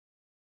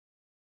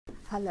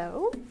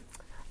Hello.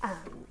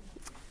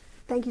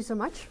 Thank you so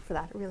much for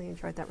that. I really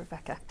enjoyed that,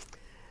 Rebecca.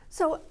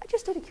 So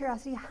just out of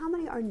curiosity, how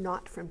many are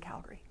not from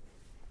Calgary?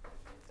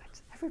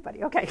 That's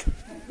everybody, okay.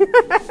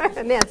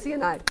 Nancy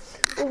and I.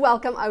 Well,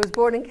 welcome. I was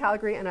born in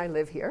Calgary and I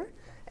live here.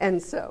 And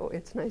so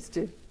it's nice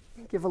to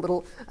give a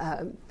little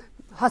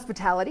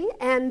hospitality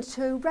and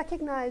to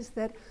recognize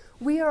that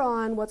we are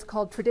on what's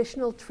called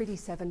traditional Treaty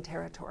 7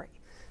 territory.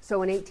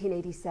 So in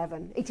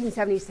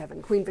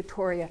 1877, Queen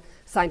Victoria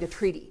signed a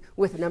treaty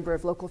with a number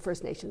of local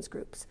First Nations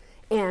groups.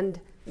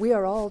 And we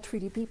are all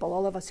treaty people.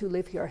 All of us who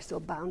live here are still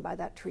bound by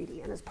that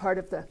treaty. And as part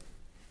of the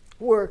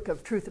work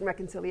of truth and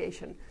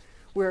reconciliation,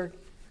 we're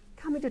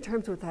coming to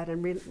terms with that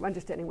and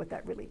understanding what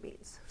that really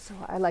means. So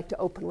I like to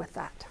open with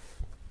that.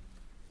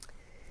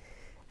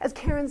 As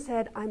Karen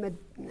said, I'm an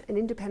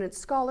independent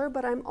scholar,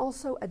 but I'm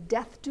also a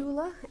death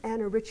doula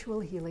and a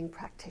ritual healing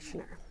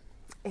practitioner.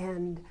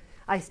 And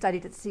I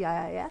studied at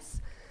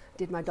CIIS,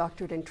 did my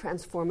doctorate in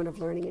Transformative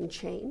Learning and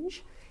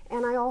Change,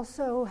 and I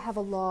also have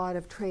a lot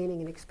of training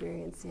and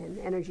experience in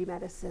energy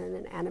medicine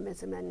and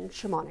animism and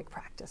shamanic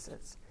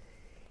practices.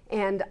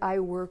 And I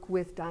work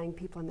with dying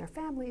people and their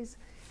families,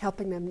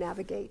 helping them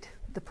navigate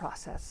the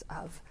process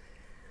of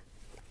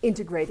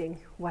integrating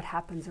what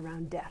happens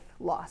around death,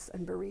 loss,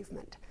 and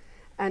bereavement.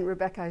 And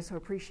Rebecca, I so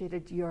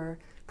appreciated your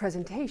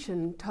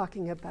presentation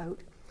talking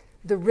about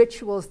the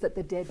rituals that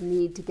the dead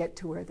need to get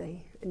to where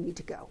they need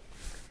to go.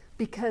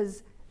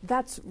 Because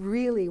that's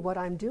really what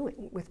I'm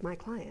doing with my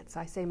clients.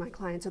 I say my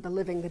clients are the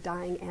living, the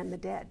dying, and the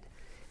dead.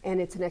 And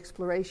it's an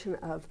exploration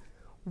of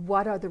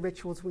what are the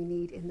rituals we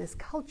need in this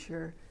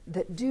culture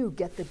that do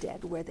get the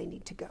dead where they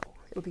need to go.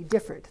 It'll be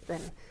different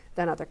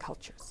than other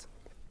cultures.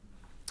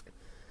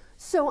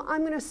 So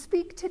I'm going to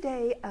speak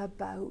today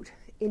about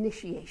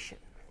initiation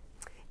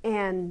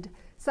and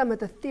some of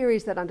the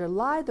theories that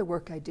underlie the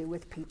work I do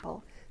with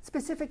people,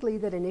 specifically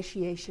that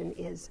initiation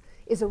is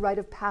a rite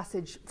of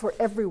passage for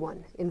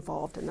everyone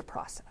involved in the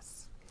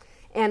process.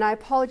 And I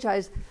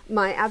apologize,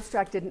 my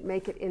abstract didn't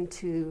make it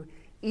into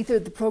either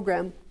the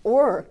program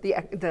or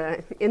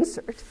the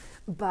insert,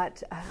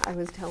 but I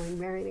was telling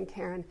Marion and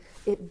Karen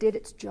it did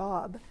its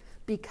job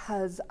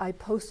because I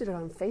posted it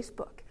on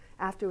Facebook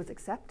after it was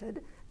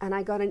accepted, and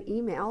I got an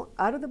email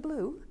out of the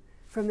blue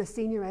from the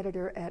senior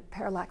editor at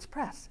Parallax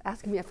Press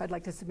asking me if I'd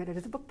like to submit it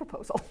as a book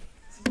proposal.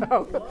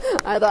 So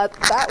I thought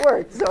that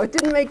worked. So it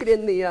didn't make it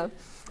in the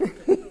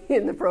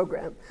in the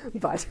program,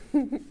 but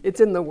it's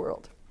in the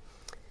world.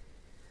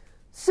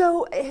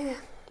 So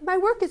my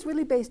work is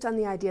really based on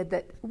the idea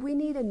that we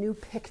need a new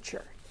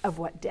picture of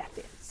what death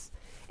is.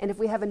 And if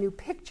we have a new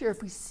picture,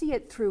 if we see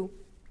it through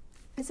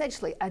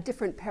essentially a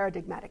different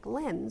paradigmatic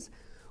lens,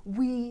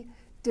 we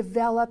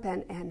develop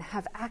and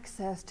have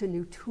access to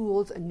new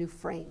tools and new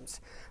frames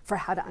for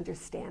how to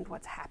understand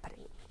what's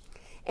happening.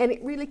 And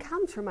it really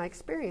comes from my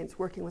experience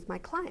working with my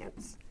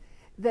clients,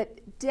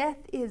 that death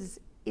is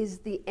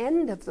the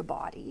end of the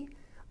body,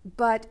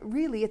 but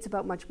really it's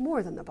about much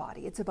more than the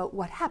body. It's about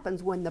what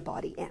happens when the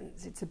body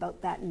ends. It's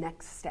about that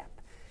next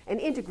step. And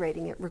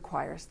integrating it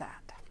requires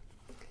that.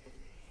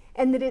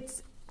 And that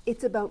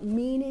it's about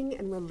meaning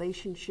and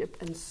relationship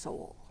and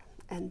soul.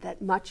 And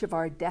that much of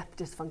our death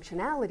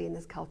dysfunctionality in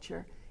this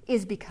culture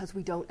is because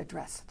we don't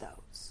address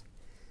those.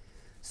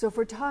 So if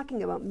we're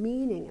talking about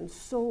meaning and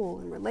soul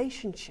and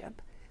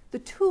relationship, the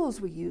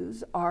tools we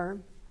use are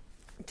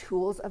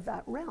tools of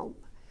that realm.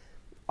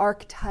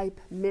 Archetype,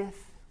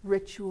 myth,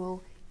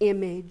 ritual,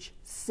 image,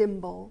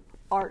 symbol,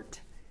 art.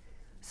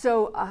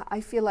 So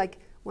I feel like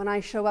when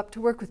I show up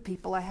to work with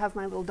people, I have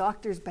my little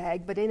doctor's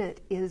bag, but in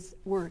it is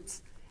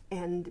words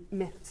and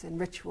myths and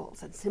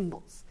rituals and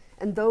symbols.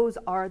 And those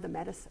are the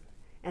medicine.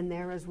 And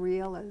they're as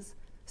real as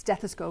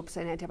stethoscopes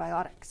and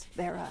antibiotics.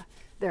 They're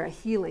a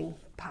healing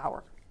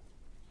power.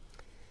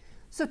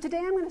 So today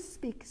I'm going to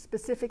speak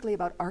specifically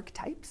about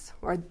archetypes,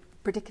 or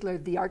particularly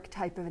the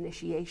archetype of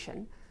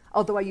initiation,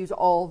 although I use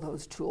all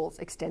those tools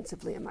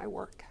extensively in my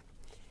work.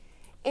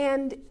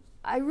 And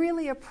I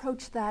really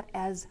approach that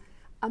as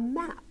a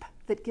map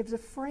that gives a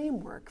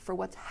framework for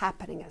what's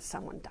happening as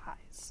someone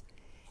dies.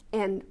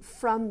 And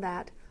from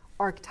that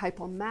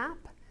archetypal map,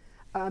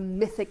 a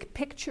mythic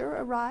picture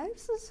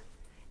arises.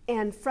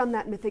 And from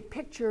that mythic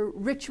picture,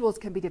 rituals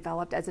can be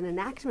developed as an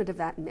enactment of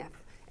that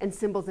myth, and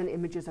symbols and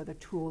images are the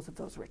tools of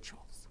those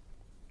rituals.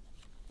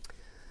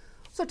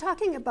 So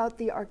talking about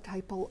the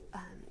archetypal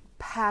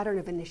pattern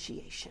of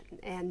initiation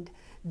and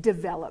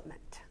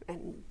development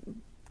and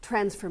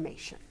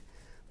transformation.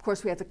 Of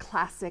course, we have the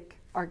classic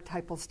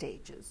archetypal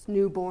stages: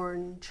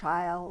 newborn,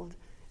 child,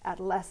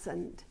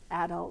 adolescent,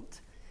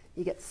 adult.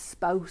 You get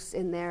spouse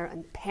in there,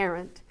 and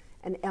parent,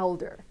 and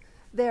elder.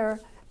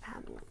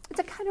 It's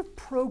a kind of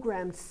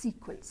programmed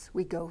sequence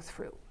we go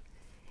through.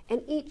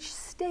 And each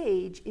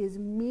stage is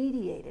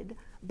mediated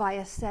by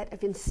a set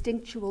of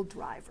instinctual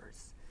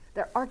drivers.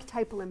 They're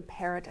archetypal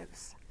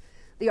imperatives.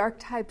 The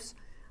archetypes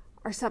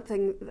are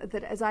something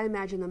that, as I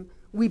imagine them,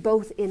 we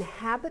both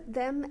inhabit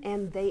them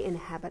and they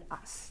inhabit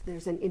us.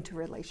 There's an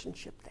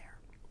interrelationship there.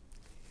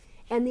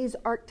 And these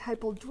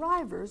archetypal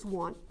drivers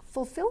want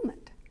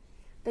fulfillment.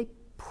 They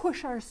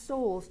push our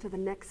souls to the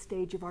next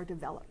stage of our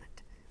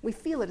development. We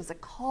feel it as a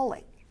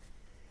calling.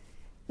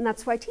 And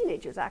that's why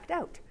teenagers act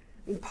out.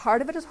 I mean,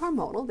 part of it is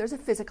hormonal. There's a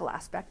physical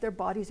aspect. Their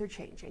bodies are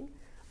changing.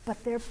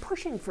 But they're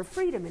pushing for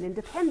freedom and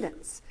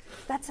independence.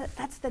 That's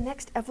the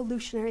next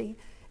evolutionary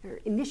or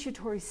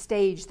initiatory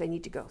stage they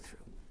need to go through.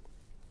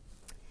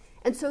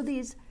 And so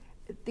these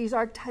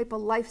archetypal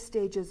life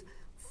stages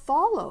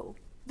follow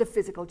the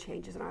physical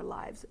changes in our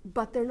lives,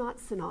 but they're not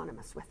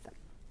synonymous with them.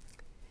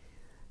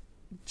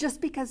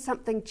 Just because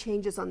something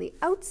changes on the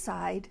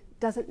outside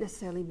doesn't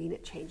necessarily mean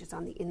it changes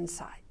on the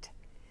inside.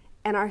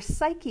 And our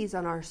psyches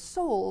and our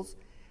souls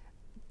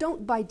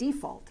don't by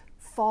default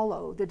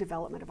follow the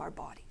development of our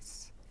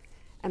bodies.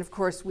 And of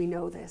course we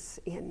know this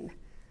in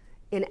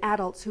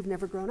adults who've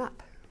never grown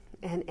up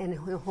and in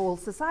whole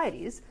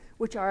societies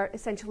which are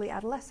essentially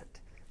adolescent.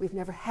 We've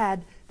never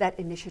had that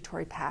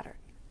initiatory pattern.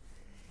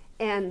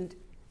 And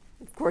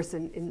of course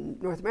in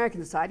North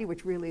American society,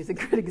 which really is a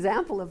good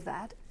example of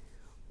that,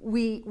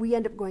 we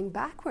end up going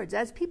backwards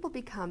as people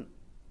become,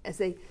 as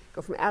they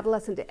go from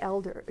adolescent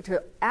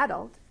to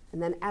adult,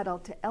 and then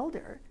adult to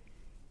elder.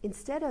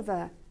 Instead of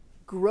a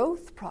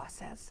growth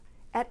process,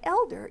 at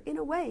elder, in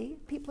a way,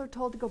 people are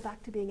told to go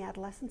back to being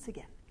adolescents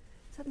again.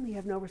 Suddenly you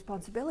have no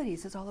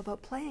responsibilities. It's all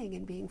about playing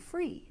and being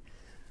free.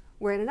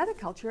 Where in another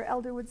culture,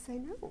 elder would say,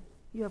 no,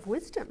 you have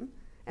wisdom,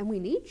 and we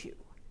need you,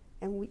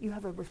 and you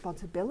have a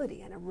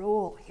responsibility and a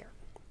role here.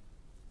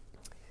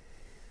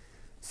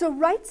 So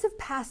rites of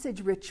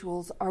passage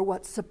rituals are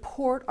what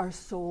support our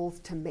souls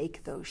to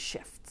make those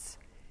shifts,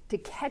 to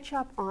catch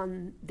up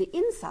on the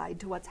inside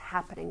to what's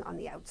happening on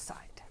the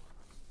outside.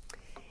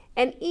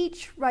 And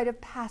each rite of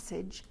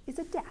passage is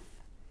a death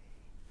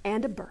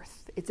and a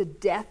birth. It's a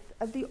death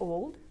of the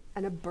old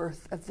and a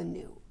birth of the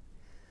new.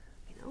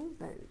 You know,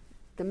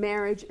 the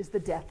marriage is the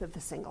death of the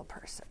single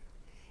person.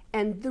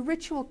 And the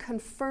ritual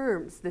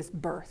confirms this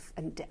birth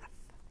and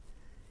death.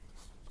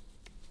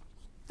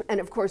 And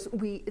of course,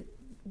 we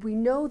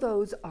know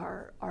those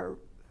are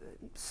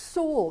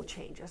soul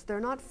changes. They're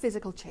not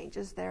physical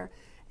changes. They're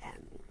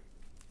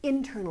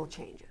internal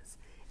changes.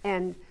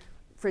 And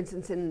for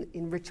instance,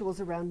 in rituals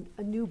around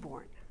a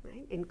newborn,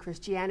 right? In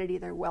Christianity,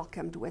 they're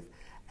welcomed with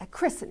a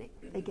christening.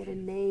 They get a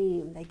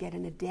name. They get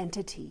an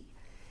identity.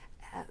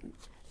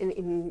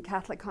 In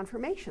Catholic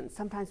confirmation,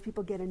 sometimes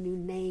people get a new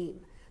name.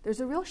 There's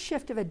a real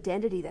shift of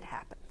identity that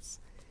happens.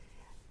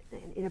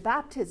 In a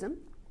baptism,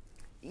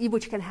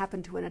 which can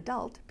happen to an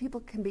adult,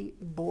 people can be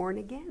born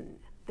again.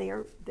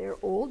 Their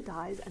old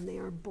dies and they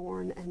are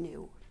born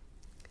anew.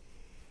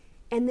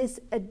 And this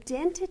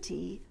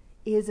identity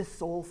is a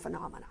soul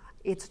phenomena.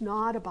 It's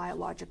not a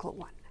biological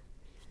one.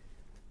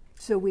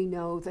 So we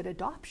know that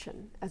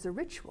adoption as a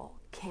ritual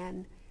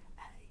can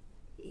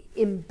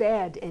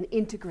embed and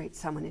integrate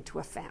someone into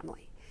a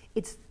family.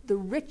 It's the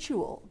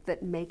ritual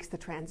that makes the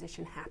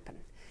transition happen.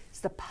 It's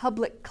the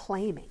public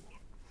claiming.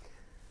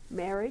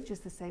 Marriage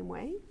is the same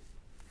way.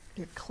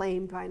 You're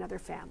claimed by another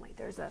family.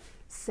 There's a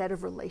set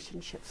of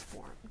relationships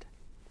formed.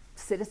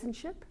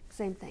 Citizenship,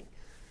 same thing.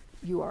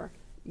 You're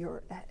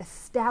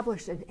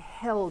established and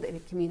held in a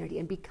community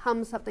and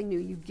become something new.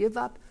 You give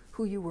up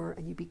who you were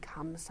and you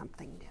become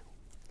something new.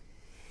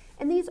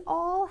 And these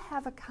all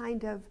have a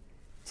kind of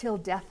till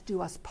death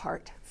do us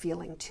part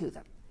feeling to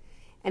them.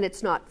 And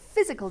it's not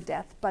physical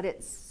death, but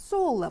it's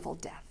soul level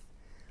death.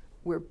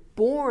 We're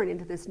born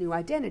into this new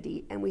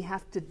identity and we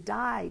have to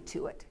die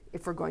to it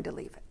if we're going to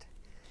leave it.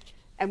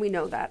 And we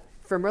know that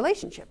from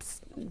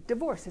relationships.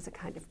 Divorce is a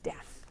kind of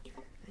death.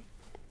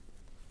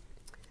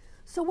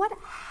 So what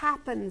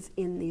happens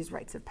in these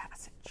rites of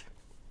passage?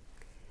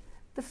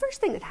 The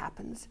first thing that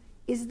happens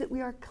is that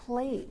we are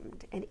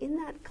claimed, and in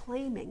that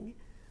claiming,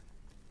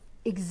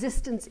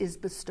 existence is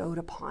bestowed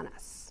upon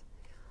us.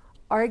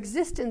 Our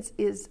existence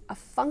is a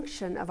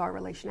function of our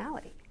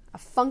relationality, a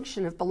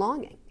function of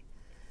belonging.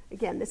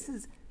 Again, this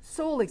is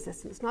soul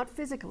existence, not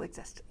physical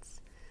existence.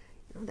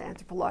 You know, the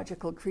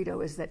anthropological credo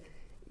is that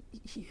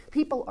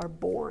people are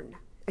born.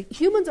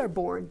 Humans are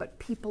born, but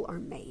people are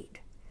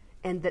made.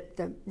 And that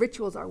the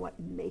rituals are what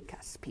make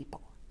us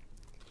people.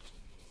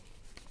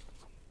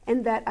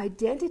 And that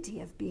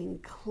identity of being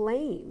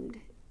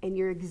claimed and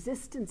your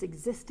existence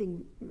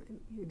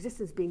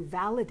being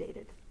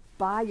validated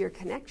by your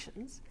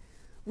connections,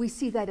 we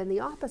see that in the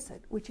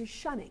opposite, which is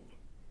shunning,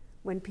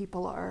 when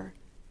people are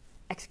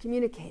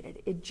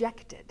excommunicated,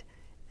 ejected,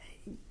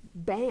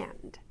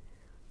 banned.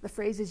 The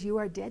phrase is, "You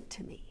are dead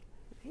to me."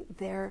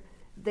 Right?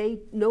 They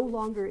no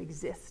longer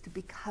exist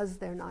because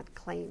they're not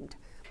claimed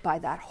by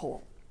that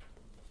whole.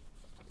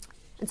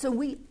 And so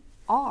we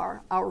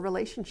are our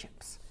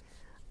relationships.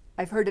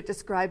 I've heard it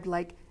described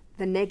like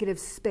the negative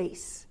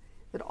space,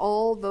 that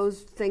all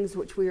those things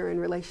which we are in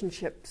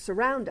relationship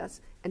surround us,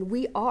 and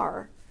we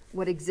are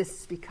what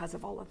exists because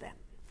of all of them.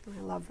 And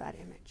I love that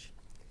image.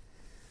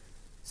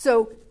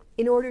 So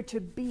in order to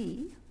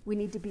be, we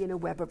need to be in a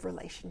web of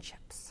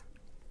relationships.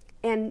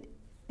 And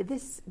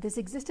this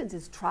existence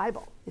is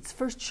tribal. It's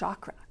first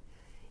chakra.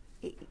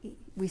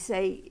 We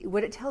say,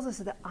 what it tells us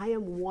is that I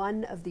am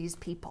one of these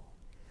people.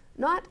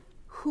 Not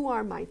who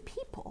are my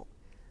people,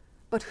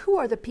 but who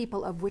are the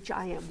people of which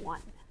I am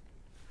one,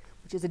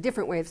 which is a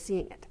different way of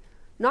seeing it.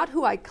 Not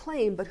who I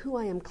claim, but who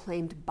I am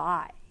claimed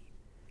by,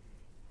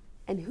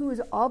 and who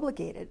is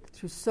obligated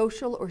through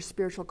social or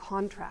spiritual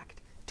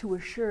contract to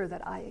assure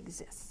that I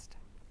exist.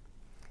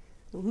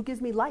 Well, who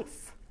gives me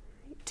life?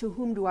 To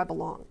whom do I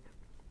belong?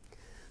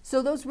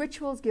 So those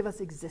rituals give us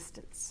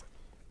existence.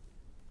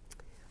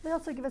 They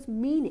also give us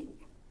meaning,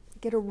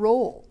 get a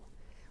role.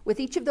 With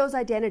each of those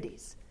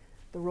identities,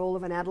 the role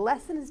of an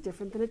adolescent is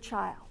different than a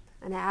child.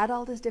 An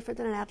adult is different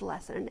than an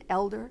adolescent, an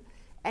elder.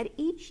 At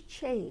each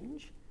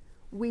change,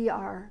 we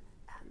are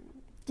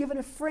given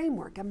a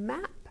framework, a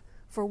map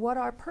for what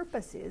our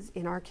purpose is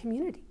in our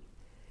community.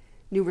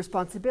 New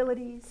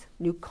responsibilities,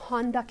 new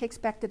conduct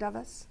expected of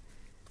us.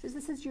 Says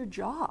this is your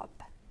job,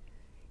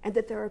 and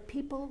that there are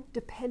people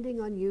depending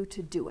on you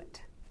to do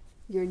it.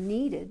 You're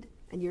needed,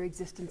 and your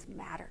existence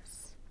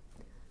matters.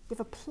 You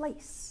have a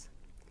place.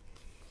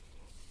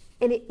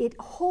 And it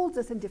holds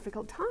us in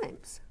difficult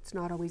times. It's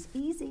not always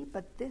easy,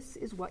 but this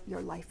is what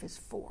your life is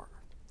for.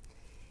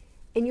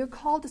 And you're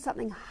called to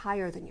something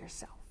higher than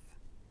yourself.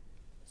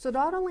 So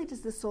not only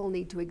does the soul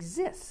need to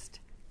exist,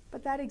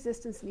 but that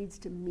existence needs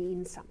to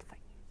mean something.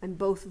 And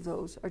both of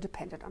those are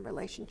dependent on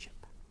relationship.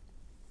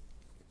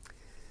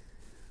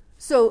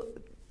 So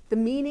the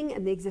meaning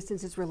and the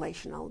existence is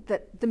relational.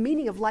 That the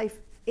meaning of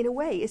life, in a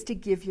way, is to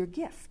give your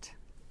gift.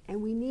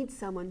 And we need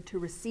someone to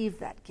receive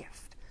that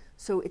gift.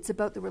 So it's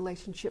about the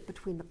relationship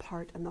between the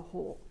part and the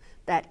whole.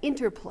 That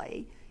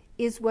interplay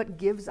is what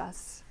gives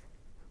us,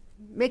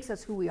 makes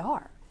us who we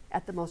are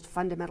at the most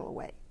fundamental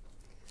way.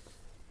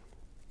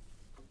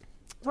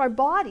 So our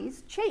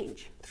bodies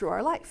change through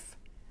our life.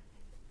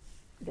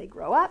 They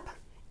grow up,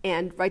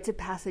 and rites of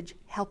passage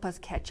help us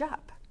catch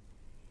up.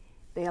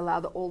 They allow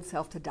the old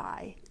self to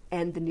die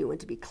and the new one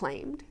to be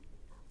claimed.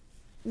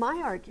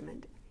 My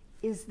argument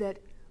is that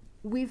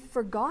we've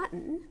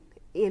forgotten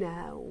in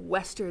a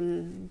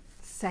Western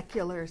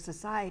secular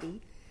society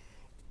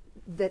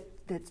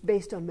that's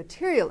based on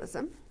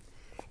materialism,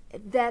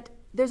 that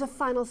there's a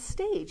final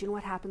stage in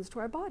what happens to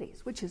our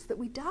bodies, which is that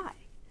we die.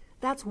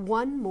 That's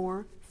one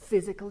more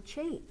physical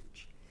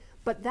change.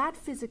 But that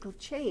physical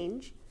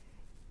change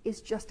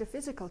is just a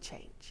physical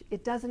change.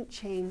 It doesn't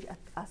change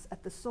us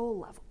at the soul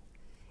level.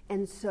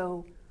 And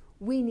so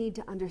we need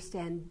to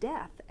understand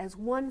death as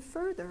one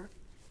further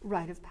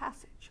rite of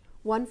passage,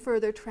 one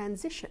further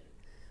transition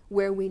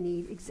where we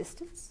need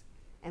existence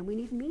and we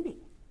need meaning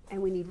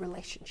and we need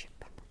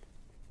relationship.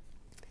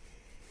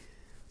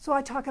 So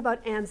I talk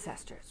about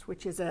ancestors,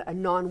 which is a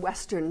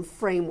non-Western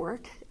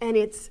framework, and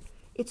it's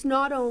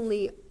not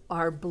only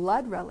our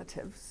blood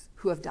relatives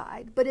who have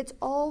died, but it's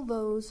all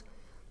those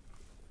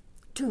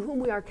to whom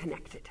we are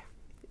connected,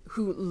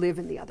 who live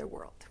in the other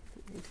world,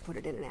 to put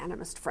it in an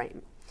animist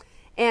frame.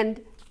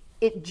 And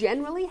it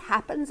generally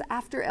happens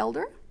after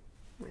elder.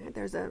 Right?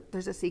 There's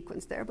a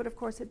sequence there, but of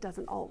course it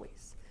doesn't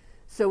always.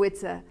 So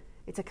it's a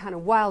kind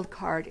of wild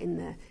card in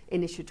the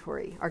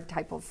initiatory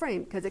archetypal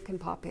frame because it can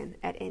pop in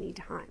at any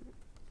time.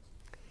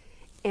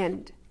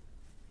 And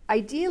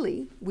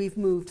ideally, we've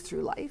moved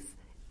through life,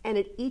 and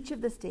at each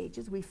of the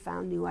stages, we've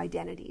found new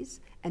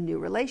identities and new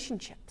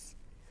relationships.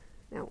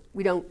 Now,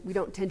 we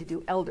don't tend to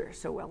do elder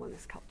so well in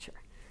this culture.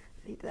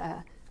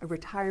 A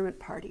retirement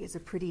party is a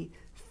pretty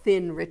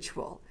thin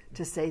ritual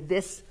to say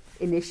this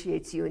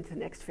initiates you into the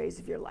next phase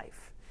of your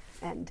life,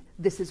 and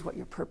this is what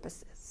your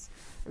purpose is.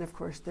 And of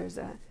course, there's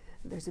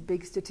a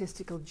big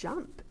statistical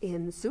jump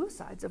in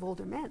suicides of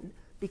older men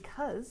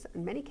because,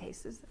 in many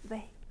cases,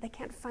 they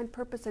can't find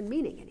purpose and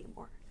meaning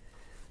anymore.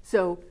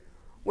 So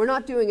we're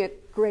not doing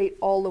it great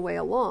all the way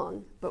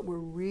along, but we're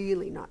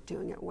really not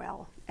doing it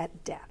well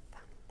at death.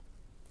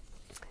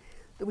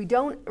 That we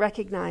don't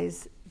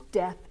recognize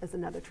death as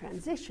another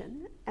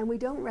transition, and we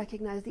don't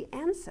recognize the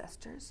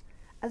ancestors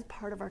as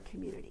part of our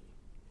community.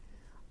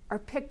 Our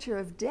picture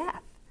of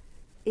death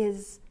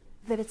is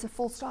that it's a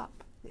full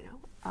stop,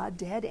 a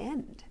dead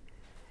end.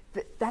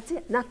 That's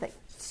it, nothing.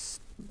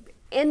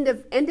 End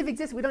of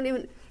existence. We don't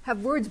even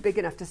have words big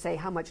enough to say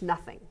how much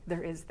nothing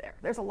there is there.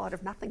 There's a lot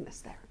of nothingness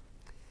there.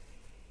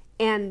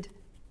 And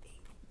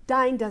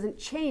dying doesn't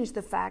change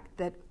the fact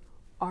that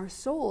our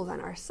souls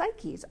and our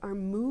psyches are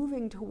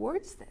moving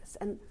towards this.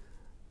 And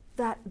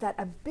that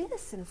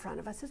abyss in front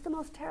of us is the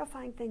most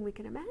terrifying thing we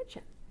can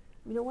imagine.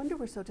 No wonder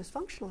we're so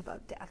dysfunctional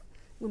about death.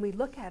 When we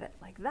look at it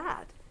like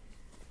that,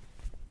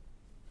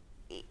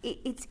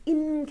 it's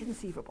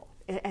inconceivable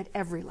at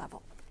every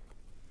level.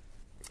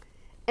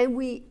 And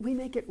we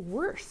make it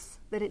worse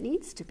than it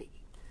needs to be.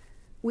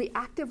 We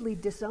actively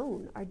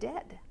disown our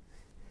dead.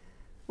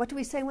 What do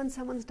we say when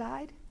someone's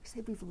died? We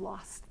say, we've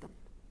lost them.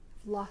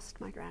 I've lost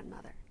my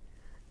grandmother.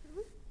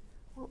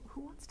 Well,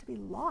 who wants to be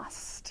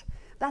lost?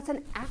 That's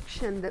an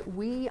action that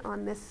we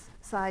on this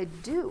side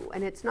do.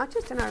 And it's not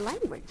just in our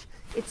language.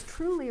 It's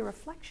truly a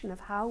reflection of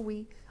how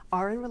we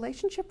are in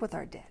relationship with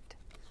our dead.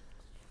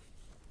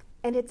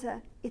 And it's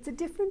a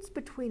difference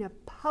between a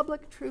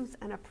public truth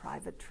and a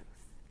private truth.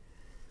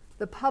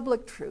 The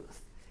public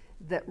truth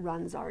that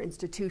runs our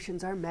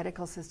institutions, our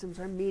medical systems,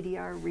 our media,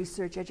 our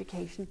research,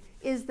 education,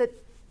 is that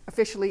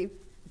officially,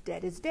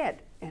 dead is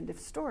dead, end of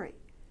story.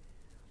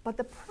 But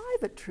the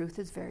private truth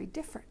is very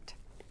different.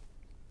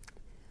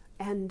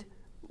 And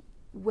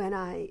when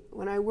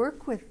I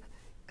work with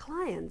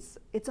clients,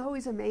 it's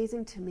always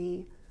amazing to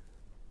me.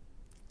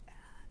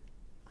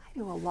 I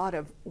do a lot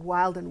of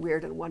wild and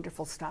weird and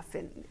wonderful stuff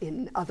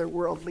in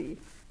otherworldly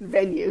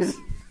venues,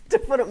 to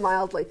put it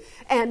mildly.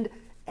 And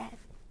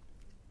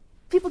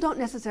people don't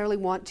necessarily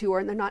want to,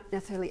 or they're not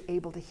necessarily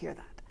able to hear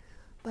that.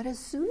 But as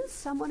soon as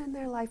someone in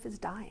their life is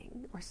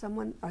dying,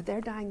 or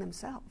they're dying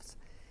themselves,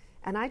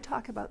 and I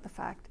talk about the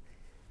fact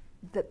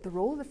that the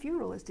role of the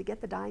funeral is to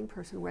get the dying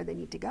person where they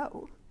need to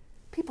go,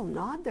 people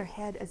nod their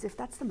head as if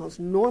that's the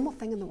most normal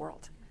thing in the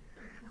world.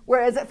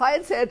 Whereas if I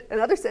had said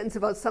another sentence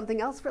about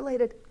something else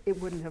related, it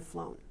wouldn't have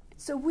flown.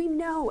 So we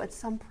know at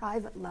some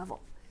private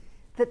level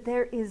that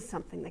there is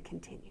something that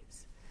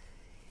continues.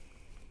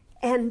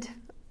 And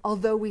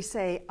although we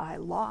say, I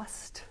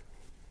lost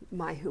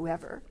my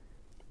whoever,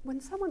 when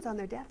someone's on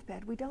their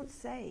deathbed, we don't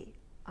say,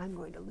 I'm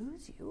going to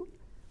lose you.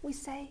 We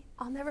say,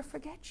 I'll never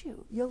forget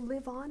you. You'll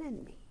live on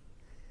in me.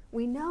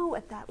 We know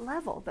at that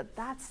level that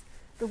that's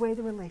the way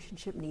the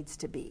relationship needs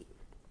to be.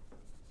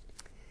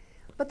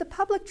 But the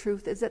public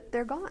truth is that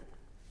they're gone.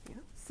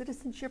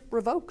 Citizenship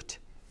revoked,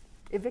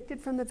 evicted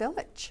from the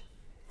village.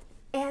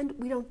 And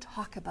we don't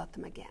talk about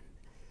them again.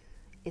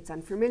 It's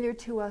unfamiliar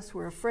to us,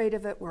 we're afraid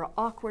of it, we're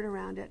awkward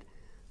around it.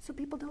 So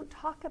people don't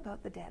talk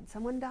about the dead.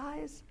 Someone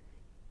dies,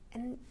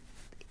 and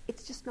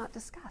it's just not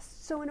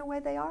discussed. So in a way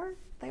they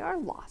are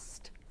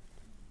lost.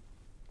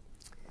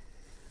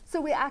 So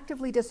we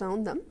actively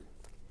disown them.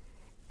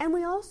 And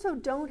we also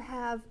don't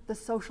have the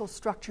social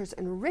structures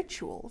and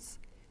rituals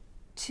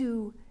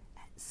to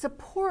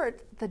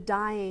support the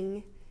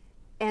dying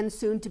and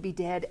soon to be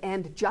dead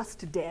and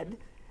just dead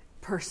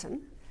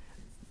person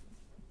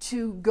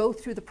to go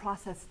through the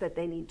process that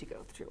they need to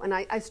go through. And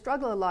I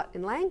struggle a lot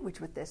in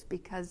language with this,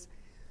 because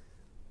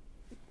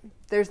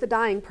there's the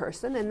dying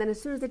person, and then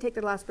as soon as they take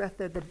their last breath,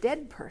 they're the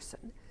dead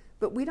person.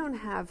 But we don't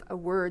have a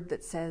word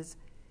that says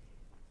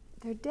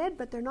they're dead,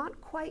 but they're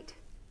not quite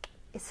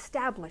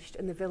established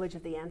in the village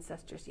of the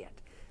ancestors yet.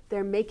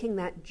 They're making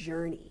that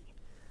journey.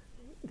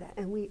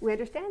 And we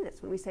understand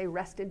this when we say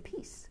rest in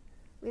peace.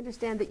 We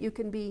understand that you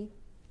can be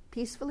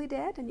peacefully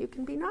dead and you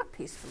can be not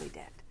peacefully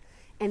dead.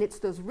 And it's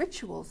those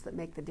rituals that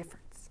make the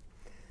difference.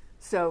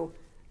 So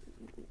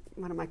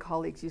one of my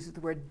colleagues uses the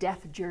word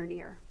death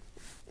journeyer.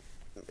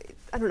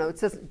 I don't know, it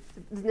doesn't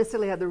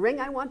necessarily have the ring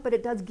I want, but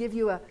it does give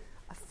you a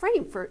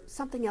frame for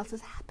something else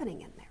is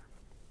happening in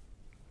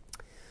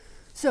there.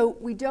 So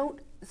we don't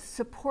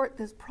support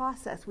this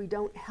process. We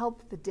don't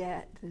help the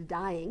dead, the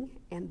dying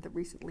and the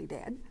recently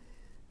dead,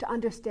 to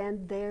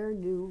understand their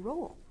new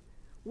role.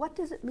 What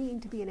does it mean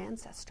to be an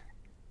ancestor?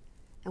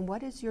 And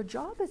what is your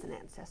job as an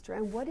ancestor?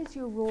 And what is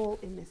your role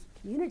in this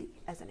community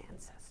as an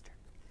ancestor?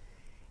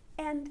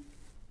 And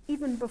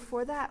even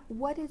before that,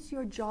 what is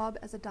your job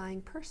as a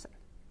dying person?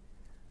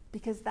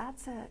 Because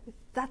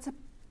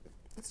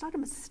it's not a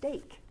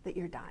mistake that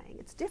you're dying.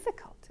 It's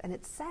difficult and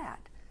it's sad.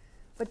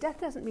 But death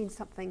doesn't mean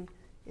something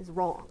is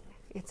wrong.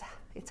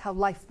 It's how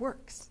life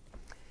works.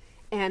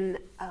 And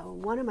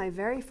one of my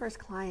very first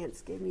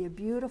clients gave me a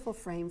beautiful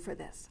frame for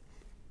this.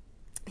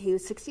 He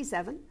was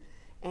 67,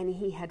 and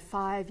he had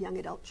 5 young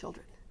adult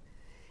children.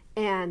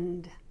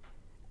 And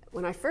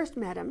when I first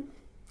met him,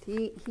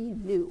 he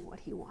knew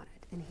what he wanted.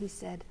 And he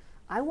said,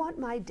 I want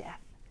my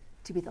death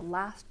to be the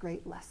last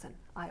great lesson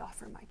I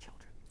offer my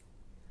children.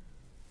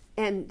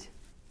 And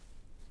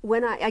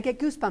when I get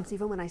goosebumps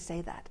even when I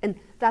say that. And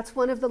that's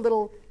one of the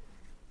little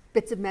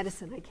bits of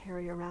medicine I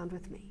carry around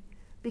with me.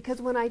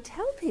 Because when I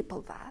tell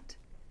people that,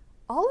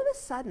 all of a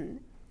sudden,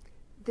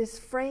 this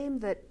frame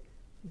that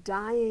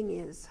dying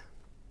is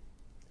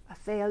a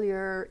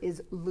failure,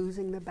 is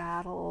losing the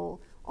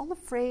battle, all the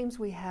frames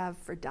we have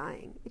for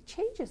dying, it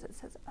changes. It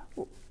says,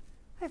 oh,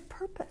 I have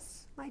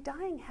purpose. My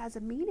dying has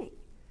a meaning.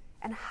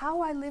 And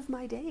how I live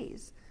my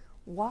days,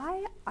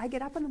 why I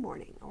get up in the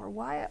morning or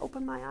why I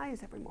open my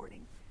eyes every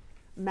morning,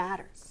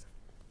 matters.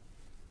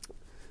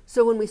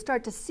 So when we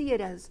start to see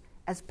it as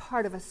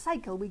part of a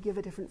cycle, we give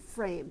a different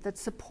frame that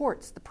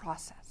supports the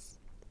process.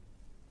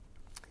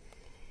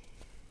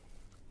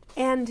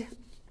 And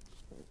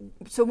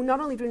so not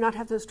only do we not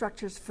have those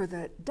structures for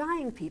the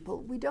dying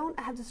people, we don't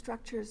have the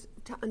structures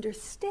to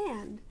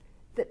understand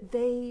that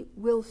they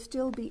will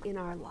still be in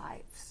our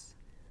lives.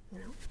 You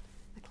know,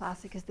 the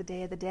classic is the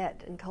Day of the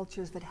Dead, and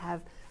cultures that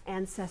have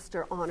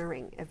ancestor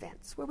honoring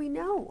events where we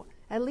know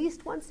at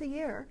least once a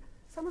year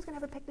someone's going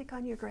to have a picnic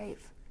on your grave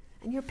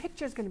and your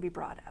picture's going to be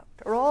brought out,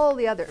 or all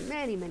the other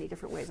many, many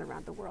different ways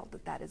around the world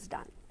that is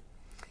done.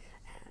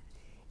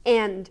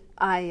 And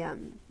I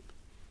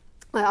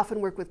often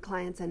work with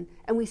clients, and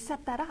we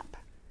set that up.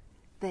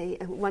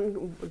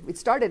 We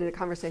started in a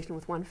conversation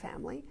with one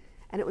family,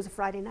 and it was a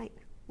Friday night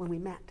when we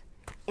met.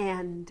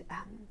 And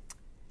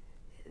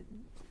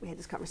we had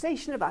this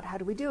conversation about how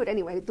do we do it.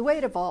 Anyway, the way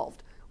it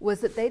evolved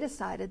was that they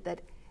decided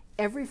that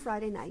every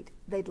Friday night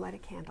they'd light a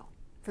candle.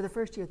 For the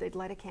first year, they'd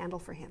light a candle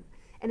for him.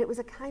 And it was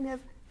a kind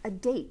of a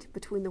date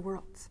between the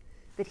worlds,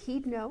 that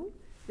he'd know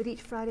that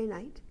each Friday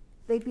night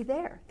they'd be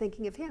there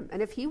thinking of him.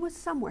 And if he was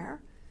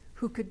somewhere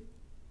who could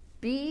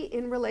be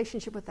in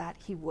relationship with that,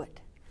 he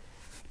would.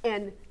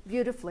 And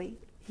beautifully,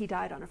 he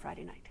died on a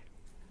Friday night.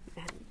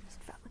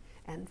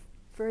 And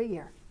for a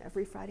year,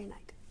 every Friday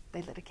night,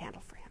 they lit a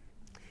candle for him.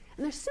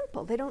 And they're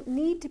simple. They don't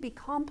need to be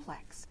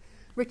complex.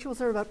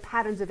 Rituals are about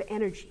patterns of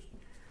energy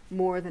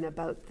more than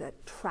about the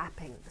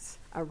trappings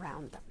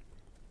around them.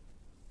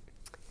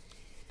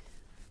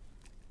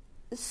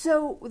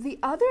 So the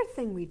other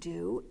thing we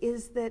do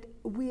is that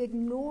we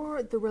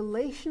ignore the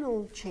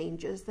relational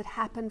changes that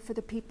happen for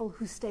the people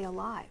who stay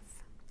alive.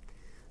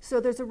 So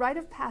there's a rite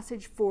of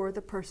passage for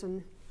the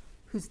person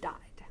who's died.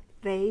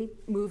 They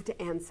move to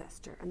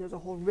ancestor, and there's a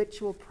whole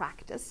ritual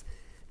practice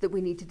that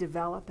we need to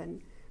develop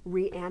and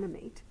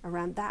reanimate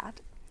around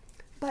that.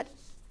 But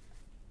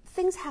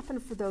things happen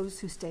for those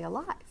who stay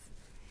alive.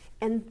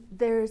 And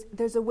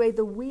there's a way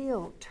the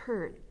wheel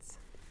turns.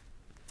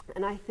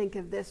 And I think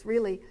of this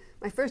really,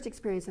 my first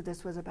experience of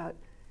this was about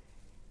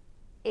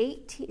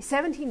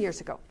 17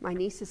 years ago. My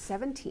niece is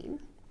 17.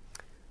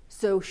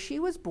 So she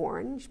was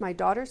born,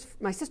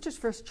 my sister's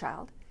first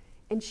child,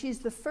 and she's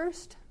the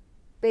first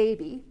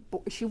baby,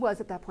 she was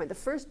at that point, the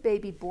first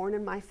baby born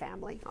in my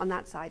family on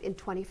that side in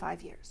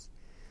 25 years.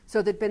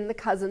 So there'd been the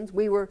cousins,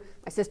 my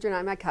sister and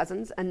I, my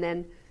cousins, and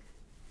then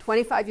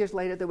 25 years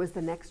later there was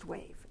the next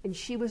wave, and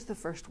she was the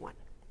first one.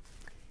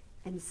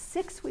 And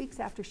 6 weeks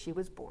after she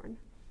was born,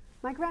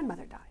 my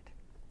grandmother died.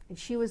 And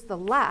she was the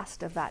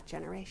last of that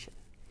generation.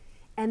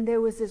 And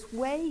there was this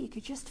way you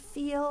could just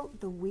feel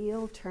the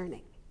wheel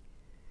turning.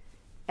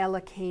 Ella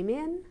came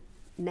in,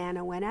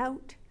 Nana went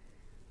out.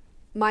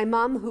 My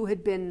mom, who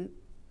had been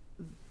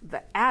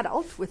the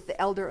adult with the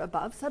elder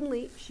above,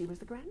 suddenly she was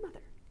the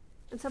grandmother.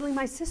 And suddenly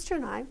my sister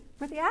and I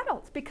were the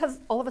adults because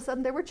all of a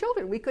sudden there were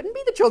children. We couldn't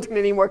be the children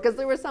anymore because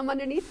there were some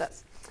underneath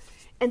us.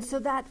 And so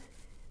that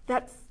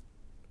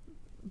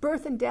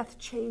birth and death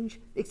change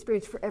the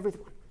experience for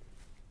everyone.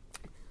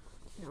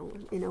 You know,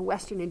 in a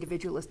Western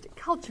individualistic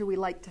culture, we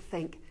like to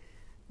think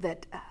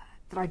that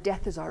our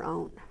death is our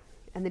own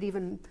and that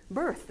even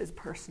birth is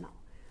personal.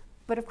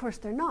 But of course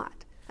they're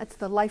not. That's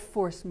the life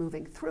force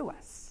moving through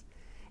us.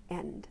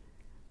 And,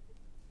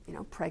 you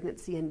know,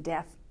 pregnancy and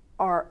death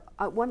are,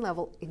 at one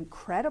level,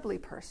 incredibly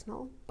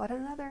personal, but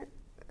another,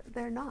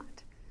 they're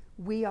not.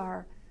 We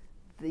are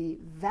the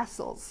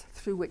vessels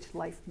through which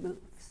life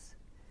moves.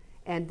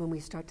 And when we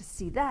start to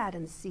see that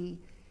and see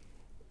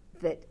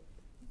that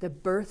the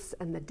births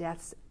and the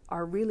deaths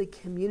are really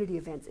community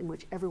events in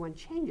which everyone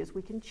changes,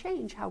 we can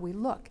change how we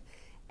look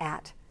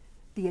at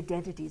the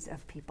identities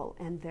of people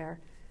and their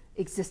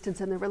existence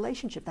and their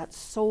relationship, that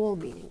soul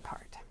meaning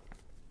part.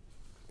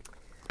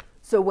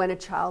 So when a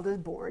child is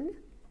born,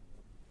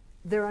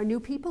 there are new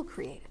people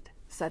created.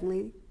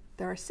 Suddenly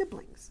there are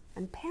siblings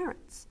and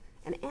parents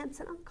and aunts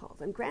and uncles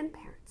and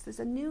grandparents. There's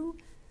a new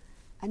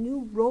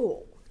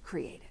role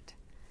created.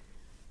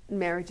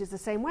 Marriage is the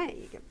same way.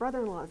 You get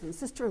brother-in-laws and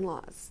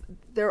sister-in-laws.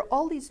 There are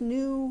all these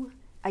new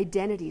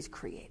identities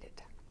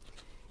created.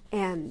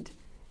 And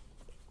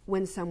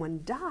when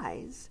someone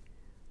dies,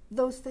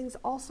 those things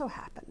also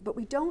happen. But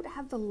we don't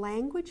have the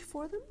language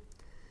for them.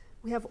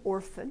 We have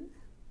orphan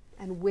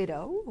and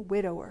widow,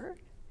 widower.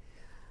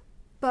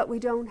 But we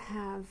don't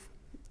have,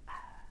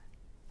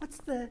 what's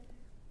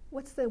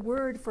the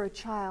word for a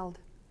child,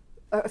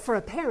 for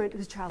a parent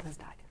whose child has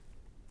died?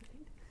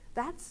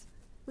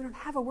 We don't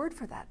have a word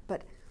for that.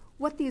 But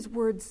what these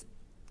words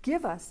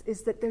give us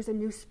is that there's a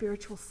new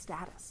spiritual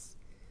status.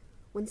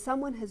 When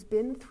someone has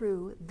been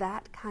through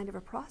that kind of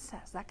a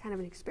process, that kind of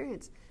an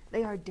experience,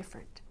 they are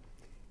different.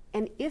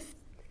 And if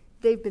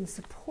they've been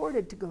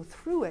supported to go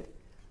through it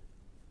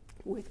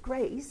with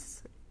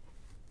grace,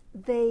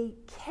 they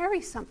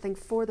carry something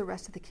for the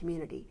rest of the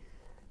community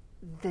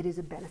that is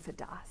a benefit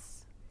to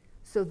us.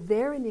 So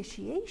their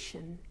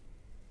initiation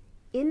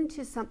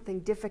into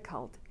something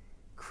difficult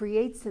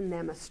creates in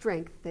them a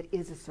strength that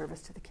is a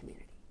service to the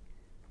community.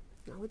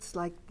 Now, it's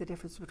like the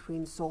difference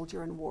between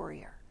soldier and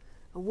warrior.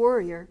 A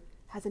warrior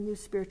has a new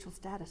spiritual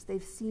status.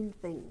 They've seen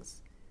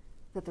things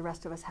that the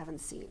rest of us haven't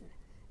seen.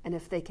 And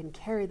if they can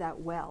carry that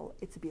well,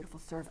 it's a beautiful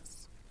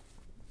service.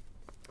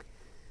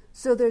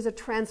 So there's a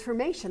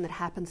transformation that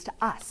happens to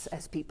us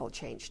as people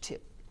change too.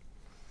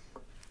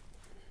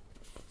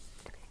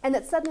 And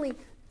that suddenly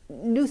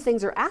new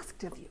things are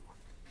asked of you,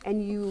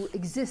 and you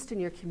exist in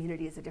your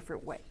community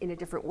in a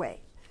different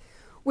way,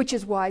 which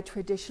is why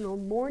traditional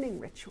mourning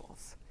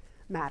rituals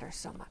matter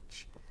so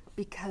much.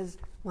 Because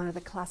one of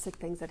the classic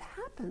things that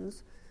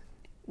happens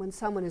when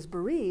someone is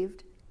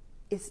bereaved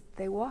is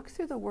they walk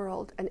through the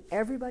world and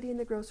everybody in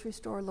the grocery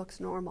store looks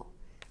normal.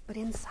 But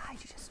inside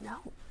you just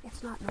know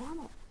it's not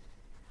normal.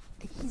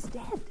 He's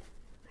dead.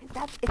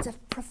 It's a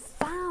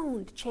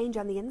profound change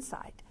on the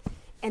inside.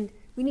 And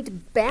we need to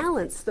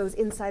balance those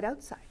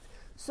inside-outside.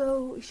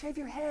 So you shave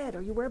your head,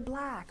 or you wear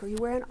black, or you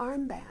wear an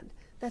armband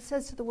that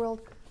says to the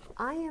world,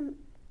 I'm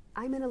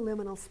in a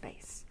liminal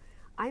space.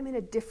 I'm in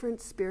a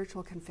different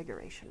spiritual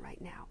configuration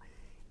right now.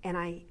 And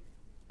I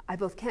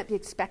both can't be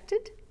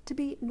expected to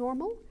be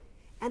normal,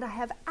 and I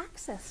have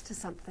access to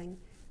something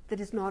that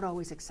is not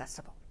always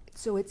accessible.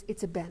 So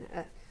it's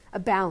a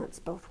balance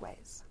both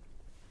ways.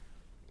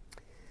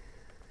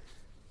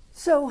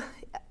 So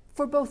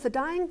for both the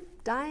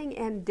dying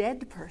and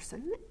dead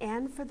person,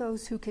 and for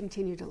those who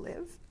continue to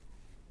live,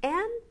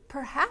 and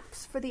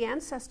perhaps for the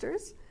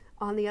ancestors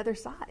on the other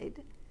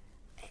side,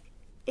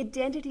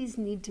 identities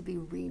need to be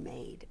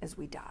remade as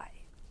we die.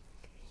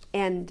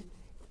 And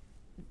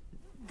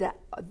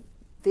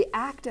the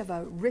act of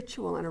a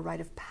ritual and a rite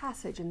of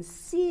passage and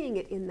seeing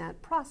it in that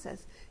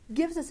process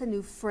gives us a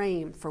new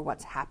frame for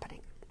what's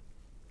happening.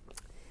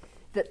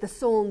 That the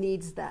soul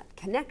needs that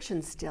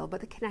connection still,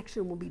 but the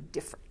connection will be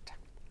different.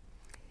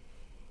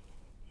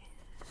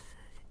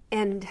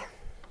 And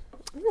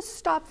I'm going to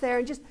stop there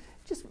and just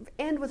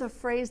end with a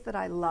phrase that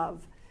I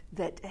love,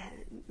 that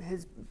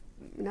has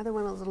another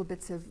one of those little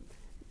bits of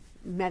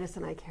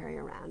medicine I carry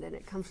around, and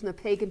it comes from the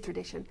pagan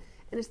tradition,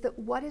 and it's that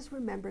what is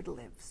remembered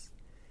lives.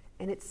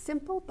 And it's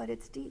simple, but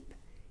it's deep.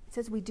 It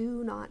says we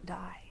do not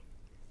die.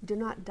 We do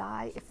not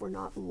die if we're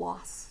not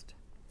lost.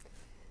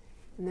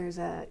 And there's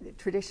a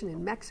tradition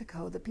in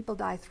Mexico that people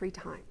die 3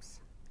 times.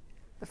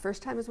 The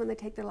first time is when they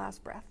take their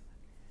last breath.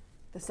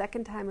 The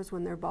second time is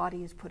when their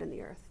body is put in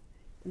the earth.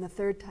 And the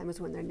third time is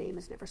when their name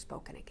is never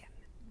spoken again.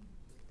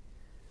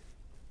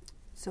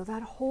 So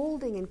that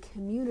holding and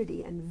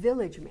community and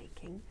village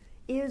making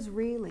is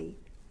really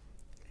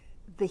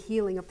the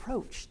healing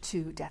approach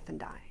to death and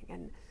dying.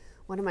 And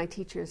one of my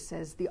teachers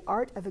says the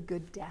art of a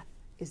good death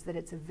is that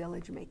it's a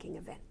village making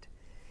event.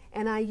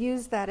 And I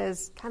use that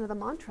as kind of the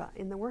mantra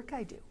in the work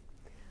I do.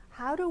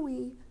 How do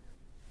we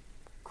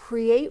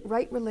create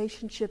right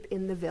relationship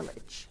in the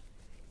village?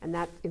 And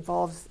that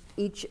involves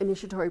each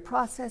initiatory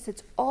process.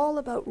 It's all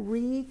about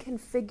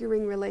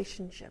reconfiguring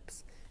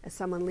relationships as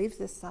someone leaves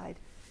this side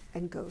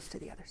and goes to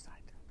the other side.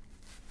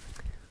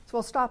 So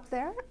we'll stop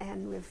there,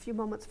 and we have a few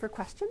moments for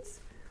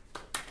questions.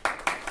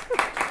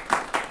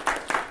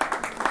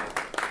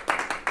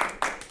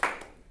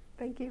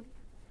 Thank you.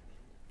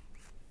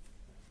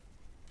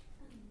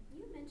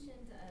 You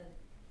mentioned the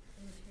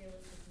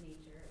materialistic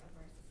nature of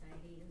our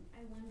society, and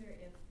I wonder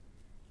if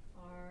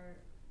our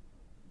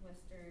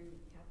Western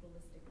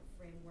capitalistic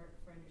framework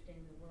for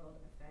understanding the world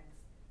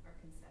affects our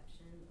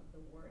conception of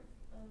the worth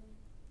of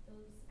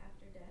those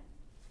after death,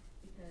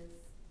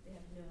 because they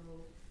have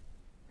no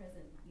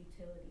present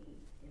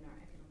utility in our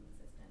economic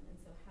system. And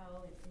so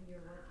how, in your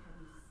work, have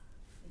you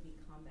maybe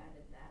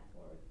combated that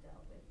or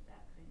dealt with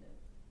that kind of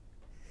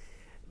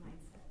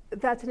mindset?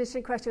 That's an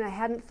interesting question. I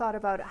hadn't thought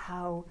about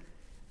how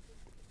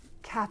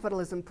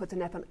capitalism puts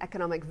an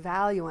economic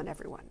value on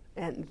everyone,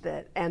 and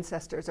that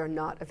ancestors are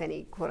not of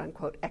any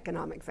quote-unquote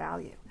economic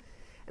value.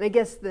 And I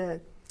guess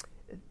the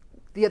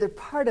other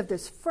part of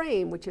this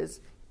frame, which is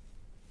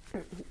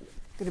going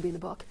to be in the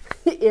book,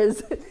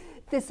 is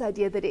this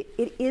idea that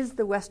it is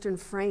the Western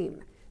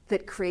frame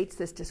that creates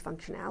this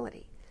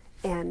dysfunctionality.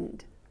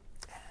 And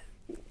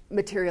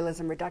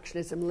materialism,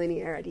 reductionism,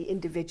 linearity,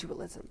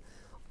 individualism,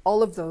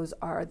 all of those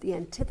are the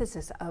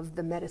antithesis of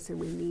the medicine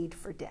we need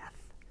for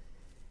death.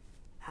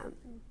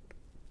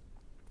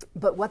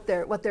 But what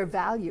their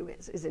value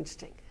is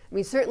interesting. I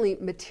mean, certainly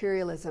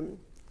materialism,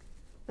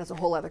 that's a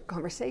whole other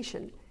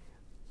conversation.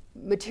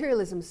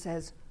 Materialism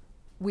says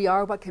we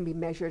are what can be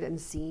measured and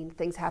seen.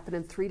 Things happen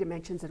in 3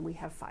 dimensions and we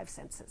have 5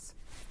 senses.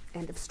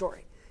 End of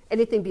story.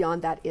 Anything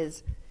beyond that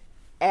is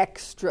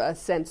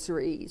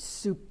extrasensory,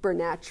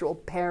 supernatural,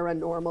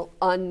 paranormal,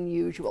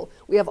 unusual.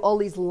 We have all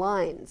these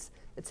lines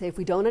that say if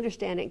we don't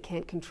understand it and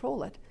can't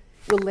control it,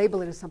 we'll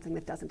label it as something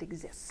that doesn't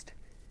exist,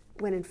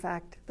 when in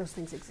fact those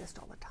things exist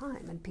all the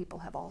time, and people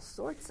have all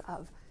sorts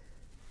of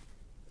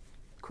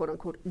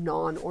quote-unquote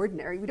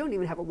non-ordinary, we don't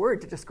even have a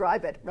word to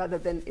describe it rather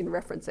than in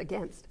reference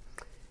against,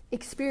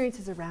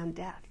 experiences around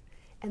death.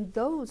 And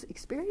those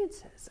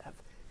experiences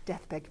of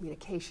deathbed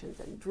communications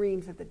and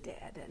dreams of the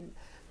dead and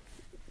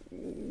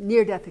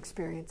near-death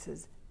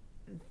experiences,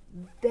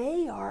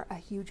 they are a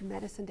huge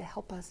medicine to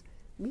help us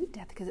meet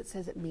death, because it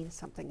says it means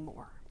something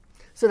more.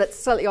 So that's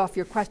slightly off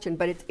your question,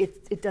 but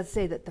it does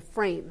say that the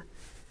frame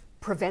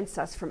prevents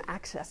us from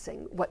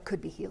accessing what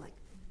could be healing.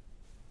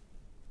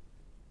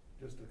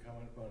 Just to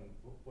comment on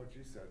what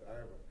you said, I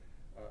have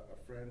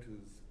a friend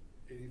who's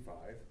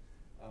 85,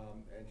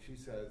 and she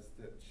says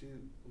that she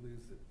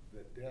believes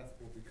that death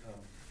will become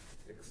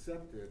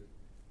accepted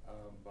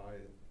by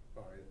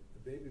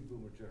the baby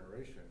boomer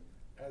generation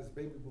as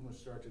baby boomers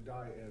start to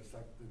die, and it's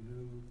like the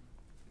new,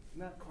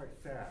 not quite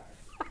fad,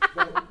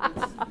 but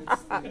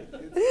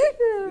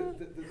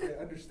they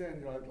understand,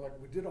 you know, like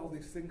we did all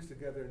these things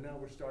together, and now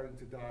we're starting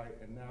to die,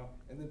 and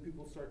then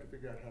people start to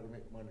figure out how to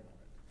make money on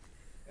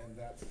it, and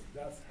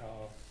that's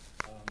how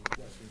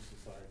Western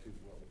society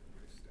will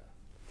embrace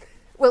death.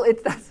 Well,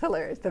 that's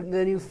hilarious, the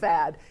new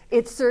fad.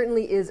 It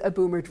certainly is a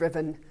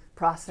boomer-driven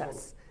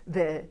process.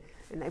 Totally.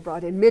 And they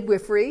brought in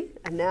midwifery,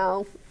 and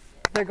now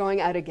they're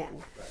going out again.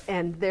 Right.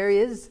 And there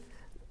is,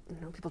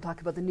 people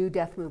talk about the new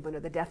death movement or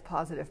the death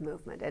positive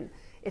movement, and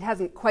it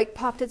hasn't quite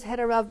popped its head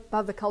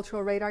above the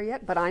cultural radar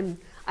yet, but I'm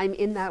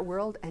in that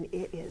world, and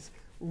it is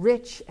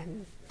rich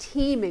and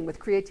teeming with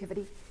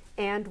creativity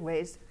and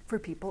ways for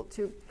people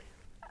to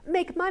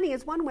make money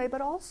is one way,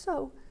 but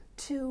also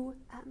to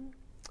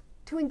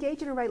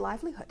engage in a right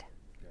livelihood,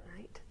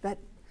 right?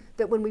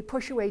 That when we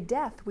push away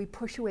death, we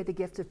push away the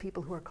gifts of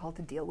people who are called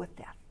to deal with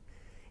death.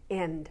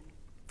 And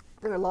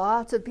there are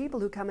lots of people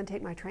who come and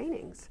take my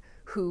trainings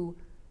who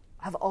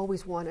have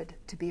always wanted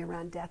to be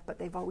around death, but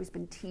they've always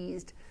been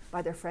teased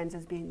by their friends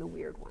as being the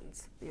weird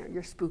ones. You know,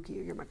 you're spooky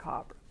or you're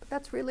macabre. But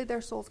that's really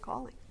their soul's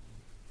calling.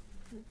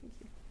 Thank you.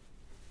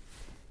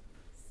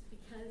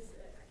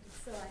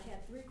 So I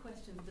had 3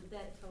 questions, but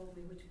that told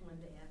me which one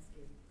to ask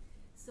you.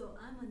 So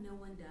I'm a No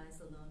One Dies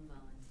Alone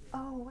volunteer.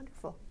 Oh,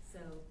 wonderful. So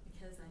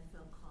because I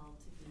felt called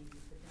to be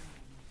with the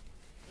dying.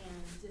 And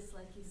just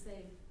like you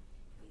say,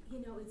 you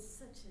know, it's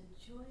such a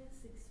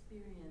joyous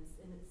experience,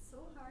 and it's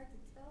so hard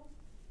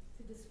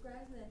to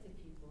describe that to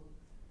people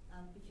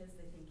because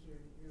they think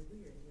you're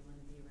weird, you want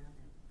to be around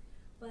them.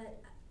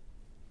 But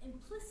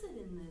implicit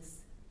in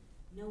this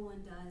No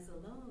One Dies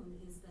Alone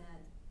is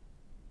that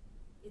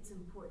it's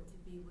important to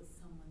be with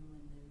someone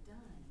when they're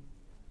dying.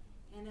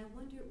 And I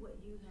wonder what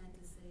you had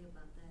to say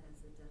about that as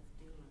a death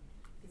doula,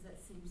 because that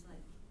seems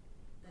like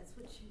that's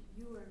what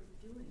you are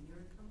doing.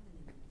 You're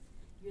accompanying this.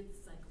 You're the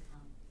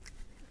psychopomp.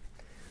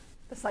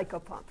 The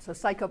psychopomp. So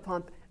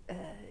psychopomp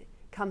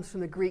comes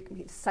from the Greek,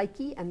 means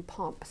psyche and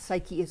pomp.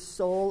 Psyche is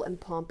soul and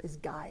pomp is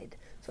guide.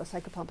 So a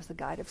psychopomp is the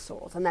guide of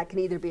souls. And that can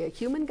either be a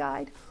human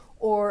guide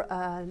or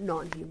a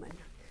non-human,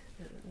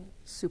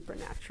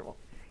 supernatural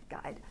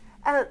guide.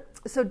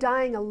 So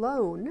dying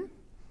alone,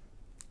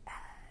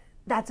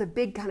 that's a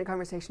big kind of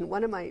conversation.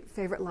 One of my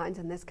favorite lines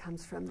in this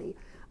comes from the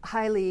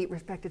highly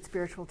respected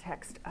spiritual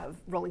text of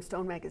Rolling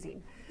Stone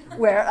magazine,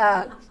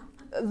 where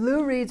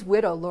Lou Reed's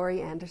widow,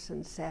 Laurie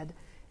Anderson, said,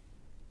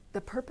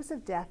 "The purpose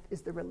of death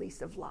is the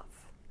release of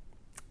love."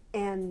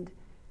 And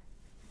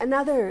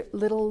another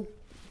little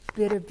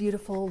bit of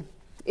beautiful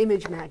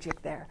image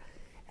magic there.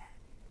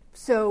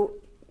 So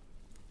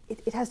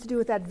it has to do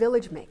with that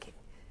village making.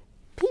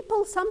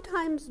 People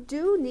sometimes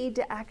do need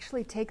to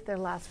actually take their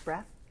last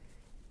breath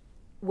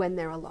when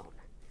they're alone.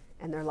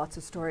 And there are lots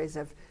of stories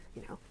of,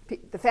 you know,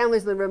 the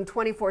family's in the room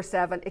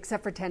 24/7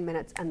 except for 10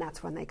 minutes, and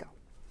that's when they go.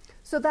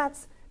 So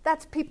that's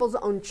people's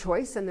own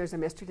choice, and there's a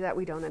mystery to that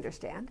we don't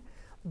understand.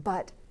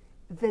 But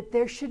that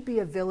there should be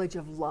a village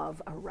of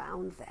love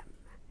around them.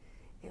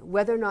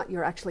 Whether or not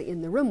you're actually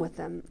in the room with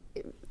them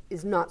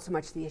is not so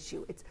much the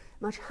issue. It's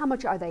how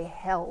much are they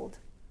held,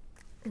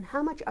 and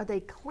how much are they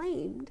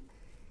claimed,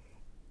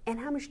 and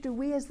how much do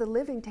we as the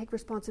living take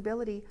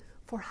responsibility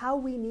for how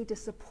we need to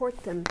support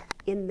them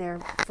in their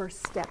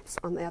first steps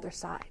on the other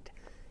side.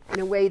 In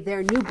a way,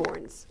 they're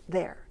newborns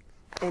there,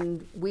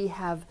 and we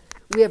have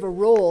a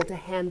role to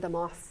hand them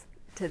off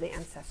to the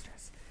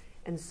ancestors.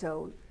 And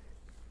so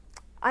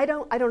I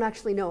don't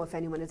actually know if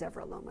anyone is ever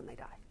alone when they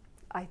die.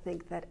 I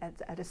think that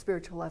at a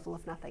spiritual level,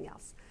 if nothing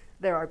else,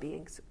 there are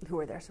beings who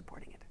are there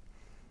supporting it.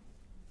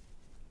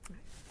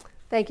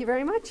 Thank you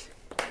very much.